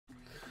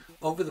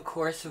Over the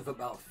course of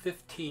about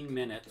 15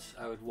 minutes,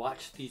 I would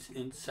watch these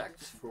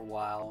insects for a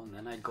while, and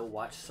then I'd go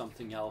watch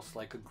something else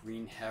like a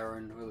green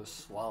heron or the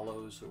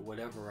swallows or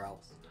whatever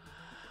else.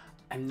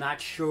 I'm not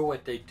sure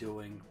what they're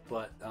doing,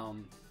 but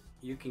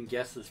you can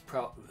guess as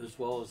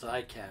well as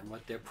I can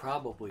what they're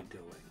probably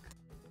doing.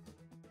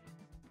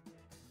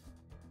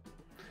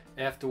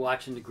 After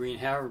watching the green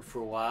heron for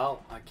a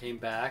while, I came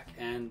back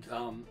and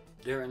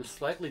they're in a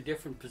slightly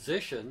different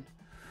position,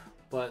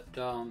 but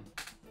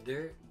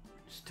they're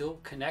still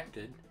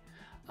connected.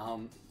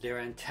 Their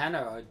antennae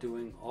are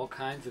doing all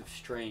kinds of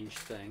strange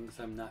things.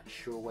 I'm not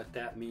sure what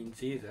that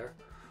means either,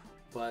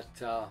 but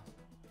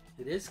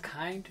it is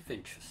kind of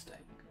interesting.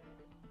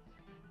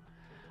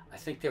 I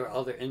think there are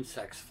other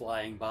insects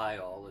flying by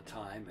all the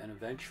time, and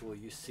eventually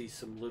you see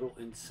some little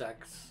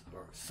insects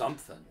or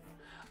something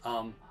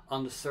on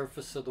the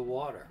surface of the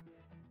water.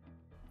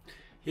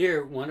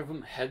 Here, one of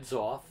them heads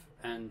off,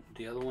 and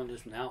the other one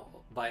is now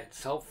by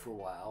itself for a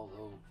while,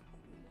 though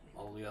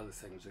all the other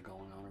things are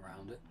going on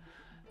around it.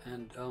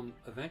 And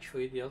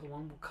eventually the other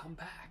one will come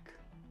back.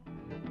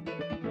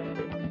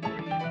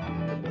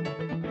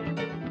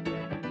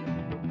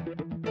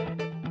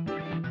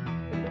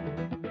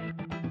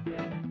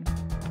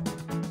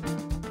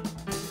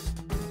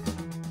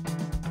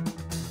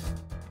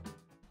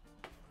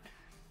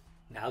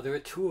 Now there are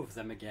two of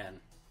them again.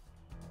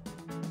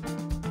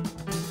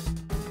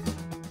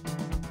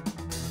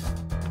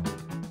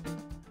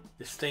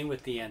 This thing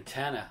with the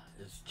antenna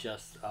is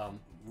just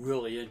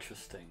really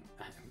interesting.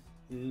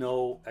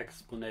 No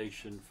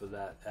explanation for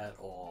that at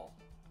all.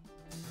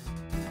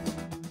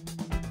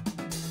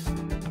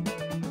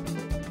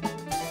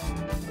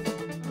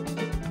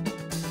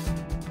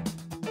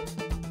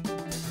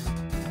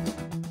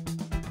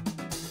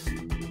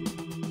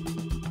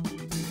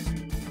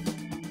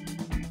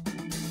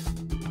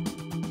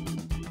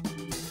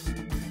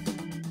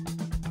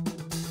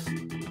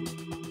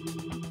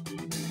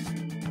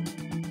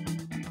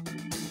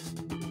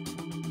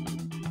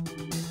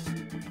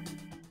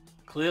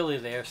 Clearly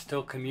they are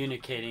still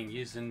communicating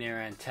using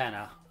their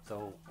antenna,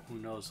 though who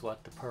knows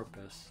what the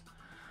purpose.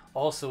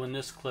 Also in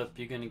this clip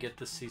you're going to get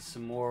to see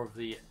some more of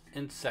the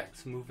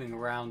insects moving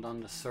around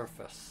on the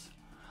surface.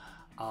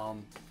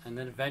 And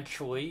then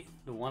eventually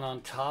the one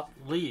on top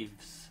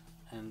leaves,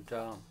 and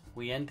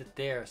we end it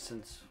there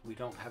since we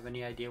don't have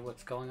any idea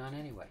what's going on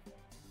anyway.